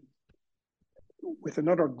 with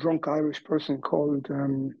another drunk Irish person called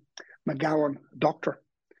McGowan, a doctor,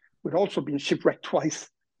 who had also been shipwrecked twice in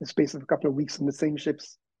the space of a couple of weeks in the same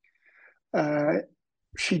ships.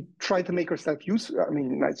 She tried to make herself useful. I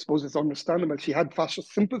mean, I suppose it's understandable. She had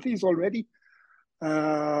fascist sympathies already.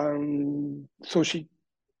 So she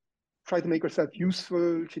tried to make herself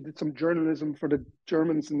useful. She did some journalism for the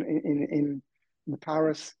Germans in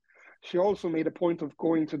Paris. She also made a point of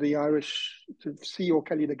going to the Irish to see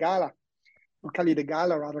O'Kelly de Gala. O'Kelly de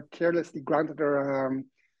Gala rather carelessly granted her a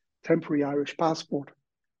temporary Irish passport,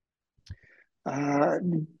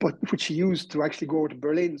 but which she used to actually go to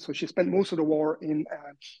Berlin. So she spent most of the war in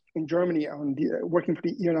Germany working for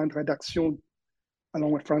the Irland Redaktion,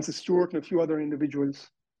 along with Francis Stewart and a few other individuals.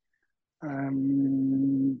 Yeah,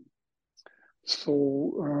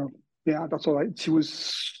 that's all right. She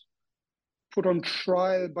was put on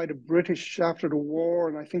trial by the British after the war,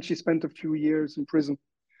 and I think she spent a few years in prison.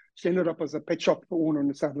 She ended up as a pet shop owner in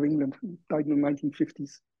the south of England, died in the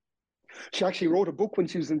 1950s. She actually wrote a book when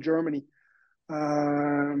she was in Germany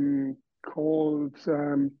called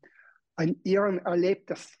Ein Iren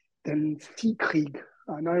erlebt den Seekrieg,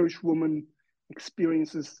 an Irish woman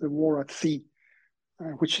experiences the war at sea,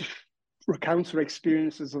 which recounts her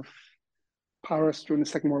experiences of Paris during the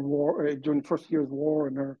Second World War, during the first year of the war,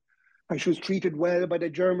 and she was treated well by the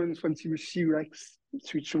Germans when she was shipwrecked,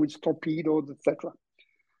 she was torpedoed, etc.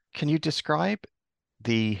 Can you describe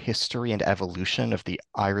the history and evolution of the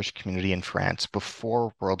Irish community in France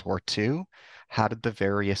before World War II? How did the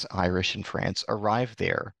various Irish in France arrive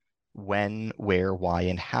there? When, where, why,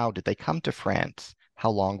 and how did they come to France? How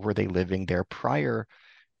long were they living there prior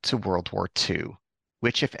to World War II?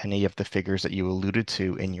 Which, if any, of the figures that you alluded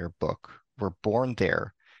to in your book were born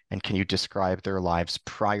there? And can you describe their lives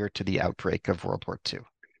prior to the outbreak of World War II?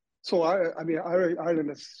 So, Ireland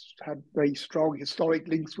has had very strong historic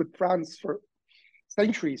links with France for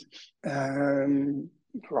centuries.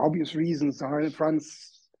 For obvious reasons,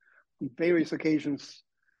 France, on various occasions,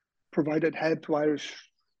 provided help to Irish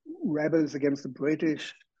rebels against the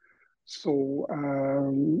British. So,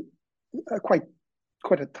 quite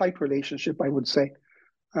a tight relationship, I would say.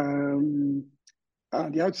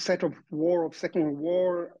 At the outset of Second World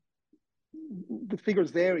War, the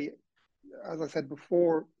figures vary. As I said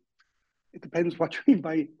before, it depends what you mean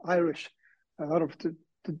by Irish. A lot of the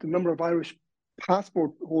number of Irish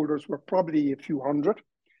passport holders were probably a few hundred,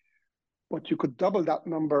 but you could double that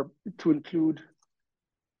number to include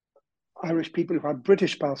Irish people who had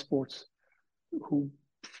British passports, who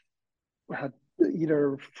had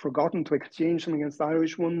either forgotten to exchange them against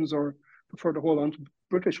Irish ones or preferred to hold on to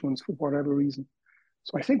British ones for whatever reason.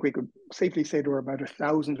 So I think we could safely say there were about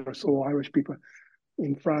 1,000 or so Irish people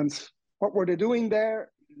in France. What were they doing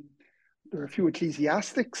there? There were a few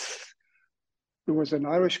ecclesiastics. There was an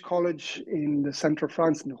Irish college in the centre of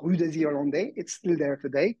France, in Rue des Irlandais. It's still there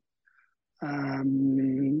today.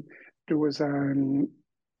 There was the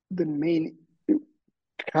main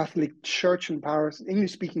Catholic church in Paris,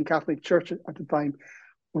 English-speaking Catholic church at the time,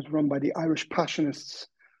 was run by the Irish Passionists,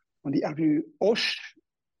 on the Avenue Hoche,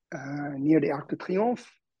 near the Arc de Triomphe.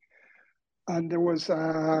 And there were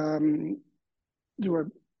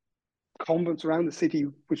convents around the city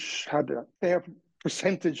which had a fair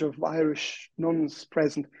percentage of Irish nuns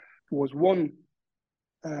present. There was one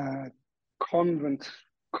convent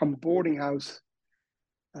come boarding house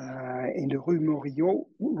in the Rue Murillo,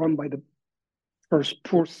 run by the first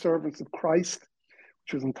Poor Servants of Christ,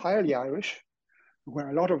 which was entirely Irish, where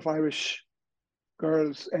a lot of Irish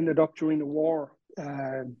girls ended up during the war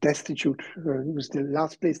destitute. It was the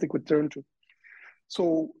last place they could turn to.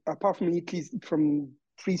 So apart from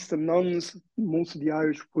priests and nuns, most of the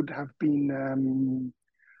Irish would have been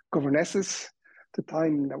governesses. At the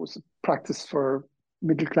time, that was a practice for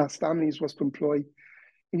middle-class families, was to employ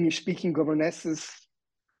English-speaking governesses,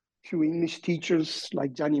 few English teachers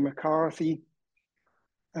like Jenny McCarthy.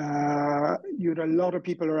 You had a lot of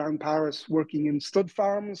people around Paris working in stud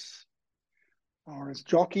farms or as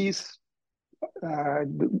jockeys.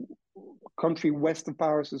 The country west of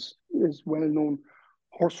Paris is well-known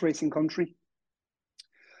horse racing country.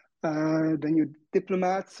 Then you had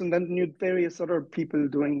diplomats, and then you had various other people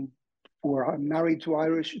who were married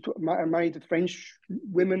to French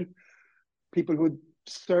women, people who had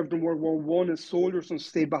served in World War I as soldiers and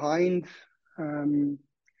stayed behind. So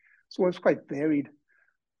it was quite varied.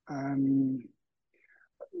 The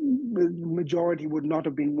majority would not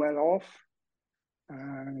have been well off,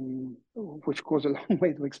 which goes a long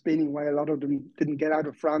way to explaining why a lot of them didn't get out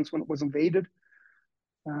of France when it was invaded.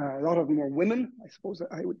 A lot of them were women. I suppose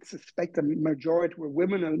I would suspect the majority were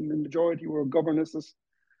women and the majority were governesses.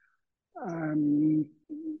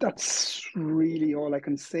 That's really all I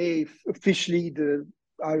can say. Officially, the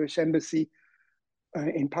Irish embassy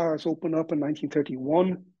in Paris opened up in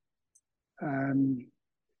 1931.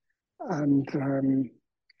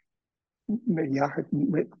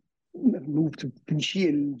 Moved to Vichy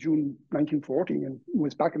in June 1940 and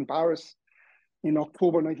was back in Paris in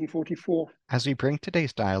October 1944. As we bring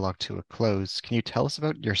today's dialogue to a close, can you tell us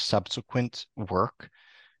about your subsequent work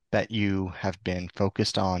that you have been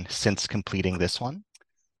focused on since completing this one?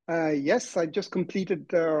 Yes, I've just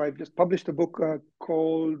published a book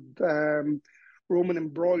called Roman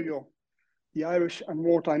Imbroglio, The Irish and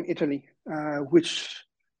Wartime Italy, which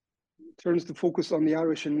turns the focus on the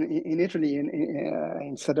Irish in Italy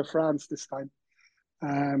instead of France this time.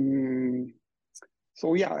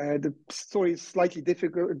 The story is slightly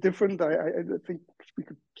different. I think we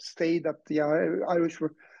could say that the Irish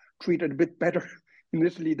were treated a bit better in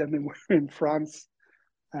Italy than they were in France.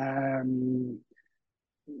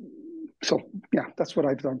 That's what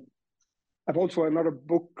I've done. I've also another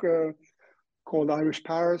book called Irish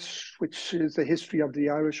Paris, which is the history of the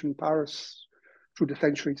Irish in Paris through the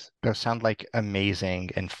centuries. Those sound like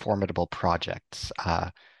amazing and formidable projects.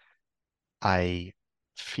 I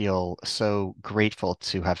feel so grateful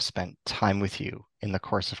to have spent time with you in the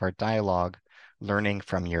course of our dialogue, learning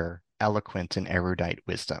from your eloquent and erudite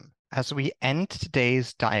wisdom. As we end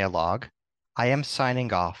today's dialogue, I am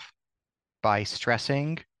signing off by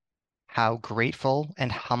stressing how grateful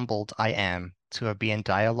and humbled I am to be in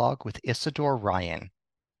dialogue with Isadore Ryan.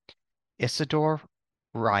 Isadore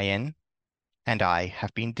Ryan and I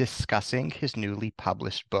have been discussing his newly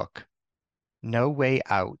published book, No Way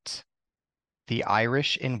Out: The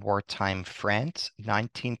Irish in Wartime France,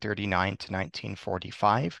 1939 to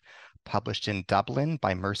 1945, published in Dublin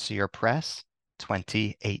by Mercier Press,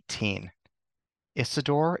 2018.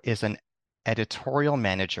 Isadore is an editorial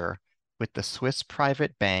manager with the Swiss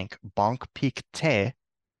private bank Banque Pictet,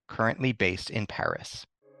 currently based in Paris.